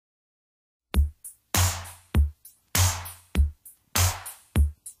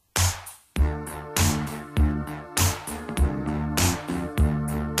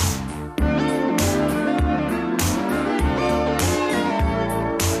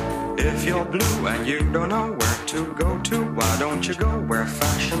If you're blue and you don't know where to go to, why don't you go where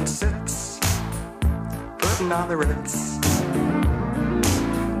fashion sits? Putting on the Ritz.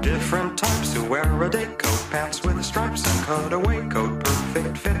 Different types who wear a day coat, pants with stripes and cutaway coat,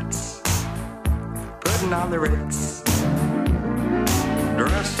 perfect fits. Putting on the Ritz.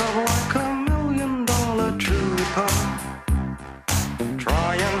 Dressed up like $1 million trooper,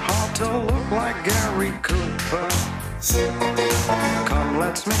 trying hard to look like Gary Cooper. Come,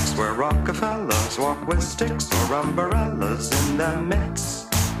 let's mix where Rockefellers walk with sticks or umbrellas in their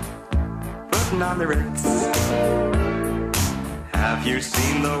midst. Putting on the Ritz. Have you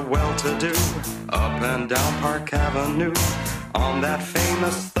seen the well-to-do up and down Park Avenue on that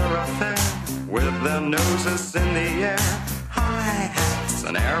famous thoroughfare with their noses in the air? High hats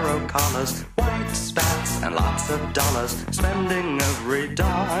and arrow collars, white spats and lots of dollars, spending every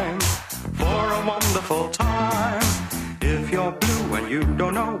dime for a wonderful time. If you're blue and you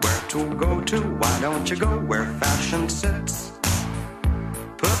don't know where to go to, why don't you go where fashion sits?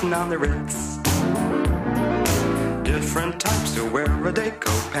 Putting on the Ritz. Different types who wear a day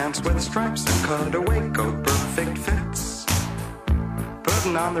coat, pants with stripes and cutaway coat, perfect fits.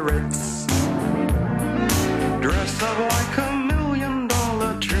 Putting on the Ritz. Dressed up like $1 million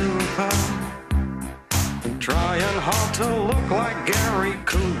trooper, trying hard to look like Gary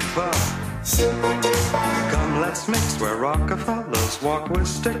Cooper. Come, let's mix where Rockefellers walk with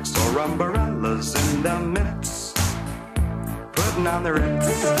sticks or umbrellas in their midst. Putting on the Ritz.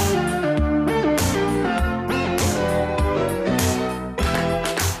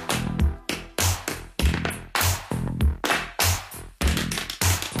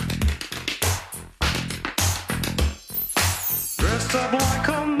 Dressed up like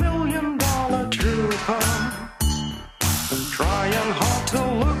 $1 million trooper, trying hard to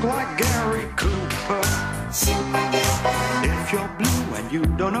look like Gary Cooper. If you're blue and you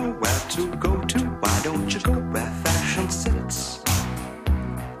don't know where to go to, why don't you go where fashion sits?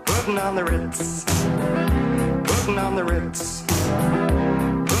 Putting on the Ritz. Putting on the Ritz.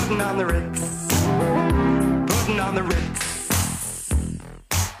 Putting on the Ritz. Putting on the Ritz.